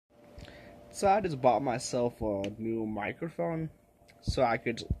So I just bought myself a new microphone so I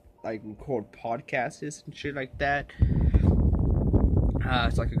could like record podcasts and shit like that.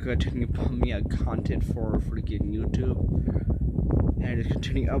 So I could continue putting me out content for freaking YouTube and just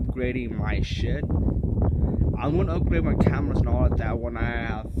continue upgrading my shit. I'm gonna upgrade my cameras and all of that when I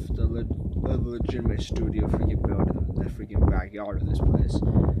have the legitimate studio freaking built in the freaking backyard of this place.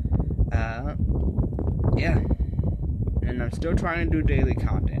 Yeah. And I'm still trying to do daily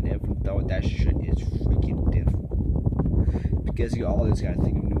content, even though that shit is freaking difficult. Because you always gotta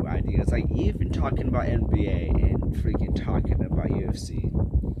think of new ideas. Like, even talking about NBA and freaking talking about UFC,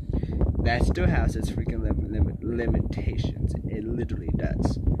 that still has its freaking limitations. It literally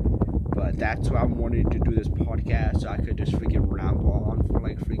does. But that's why I'm wanting to do this podcast, so I could just freaking ramble on for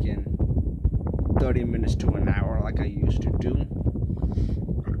like freaking 30 minutes to an hour like I used to do.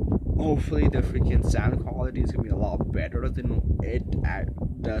 Hopefully the freaking sound quality is gonna be a lot better than it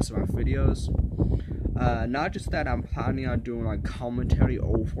does my videos. Not just that, I'm planning on doing like commentary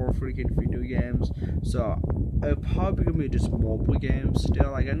over freaking video games, so it's probably gonna be just mobile games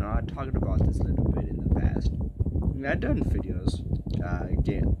still. Like, I know I talked about this a little bit in the past. I mean, I've done videos,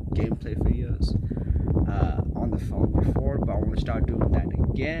 gameplay videos on the phone before, but I want to start doing that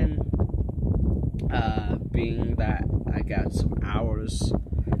again. Being that I got some hours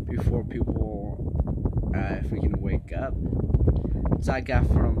before people freaking wake up. So I got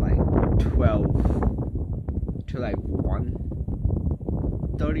from like 12 to like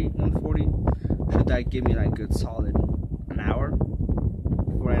 1:30, 1:40. Should that give me like a good solid an hour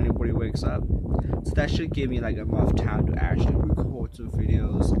before anybody wakes up? So that should give me like enough time to actually record some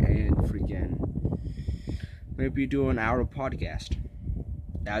videos and freaking maybe do an hour podcast.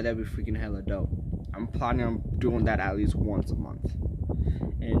 That'd be freaking hella dope. I'm planning on doing that at least once a month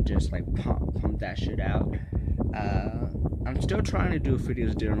and just like pump that shit out. I'm still trying to do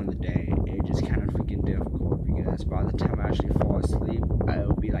videos during the day. It's just kind of freaking difficult because by the time I actually fall asleep,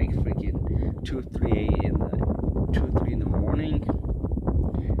 it'll be like freaking 2 or 3 in the morning.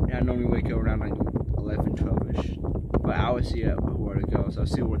 And I normally wake up around like 11, 12ish. But I will see where it goes. I'll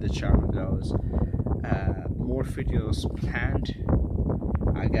see where the channel goes. More videos planned.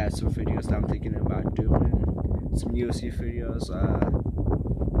 I got some videos that I'm thinking about doing. Some UFC videos.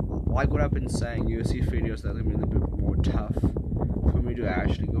 Like what I've been saying, UFC videos that are gonna be a little bit more tough for me to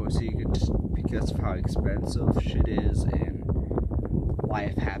actually go see, just because of how expensive shit is and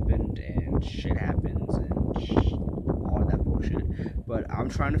life happened and shit happens and all that bullshit. But I'm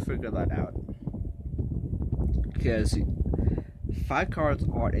trying to figure that out because fight cards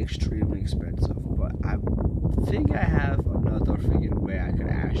are extremely expensive. But I think I have another freaking way I could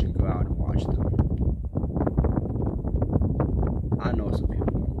actually go out and watch them. I know some people.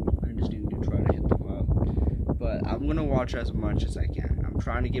 But I'm gonna watch as much as I can. I'm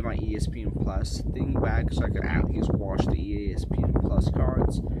trying to get my ESPN Plus thing back so I can at least watch the ESPN Plus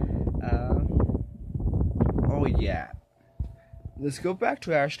cards. Oh yeah. Let's go back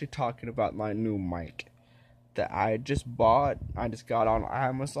to actually talking about my new mic that I just bought. I just got on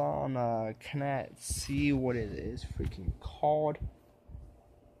Amazon. Can I see what it is freaking called?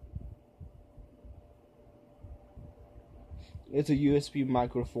 It's a USB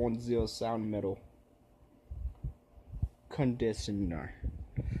microphone, zero sound metal conditioner.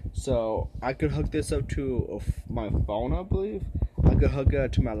 So I could hook this up to my phone, I believe. I could hook it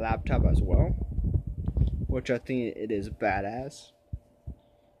up to my laptop as well, which I think it is badass.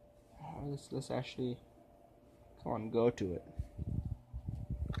 Let's actually come on, go to it.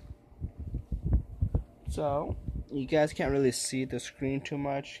 So you guys can't really see the screen too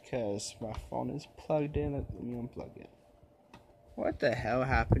much because my phone is plugged in. Let me unplug it. What the hell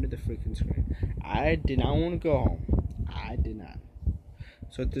happened to the freaking screen? I did not want to go home. I did not.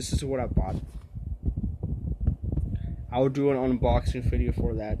 So this is what I bought. I will do an unboxing video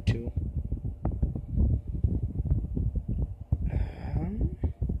for that too.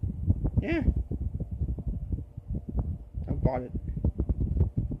 Yeah. I bought it.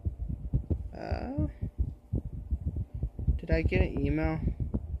 Did I get an email?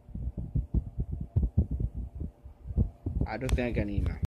 I don't think I got an email.